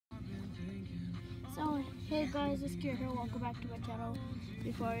So, hey guys, it's Kira here. Welcome back to my channel.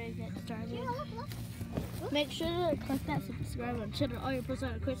 Before I get started, make sure to click that subscribe button. Turn on all your post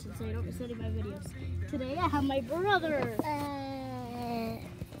notifications so you don't miss any of my videos. Today I have my brother.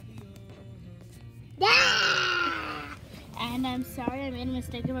 And I'm sorry I made a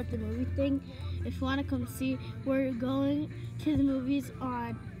mistake about the movie thing. If you want to come see, we're going to the movies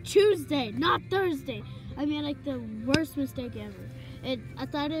on Tuesday, not Thursday. I made like the worst mistake ever. I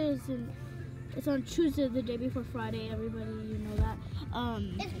thought it's on Tuesday, the day before Friday. Everybody, you know that.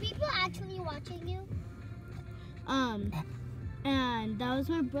 Is people actually watching you? And that was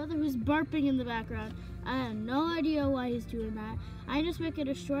my brother who's barping in the background. I have no idea why he's doing that. I'm just making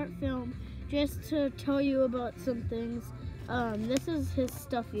a short film just to tell you about some things. This is his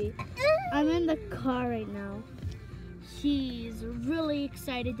stuffy. I'm in the car right now. He's really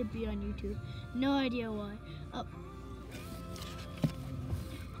excited to be on YouTube. No idea why.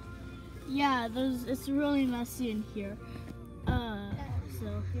 Yeah, it's really messy in here. So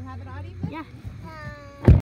Do you have it on even? yeah.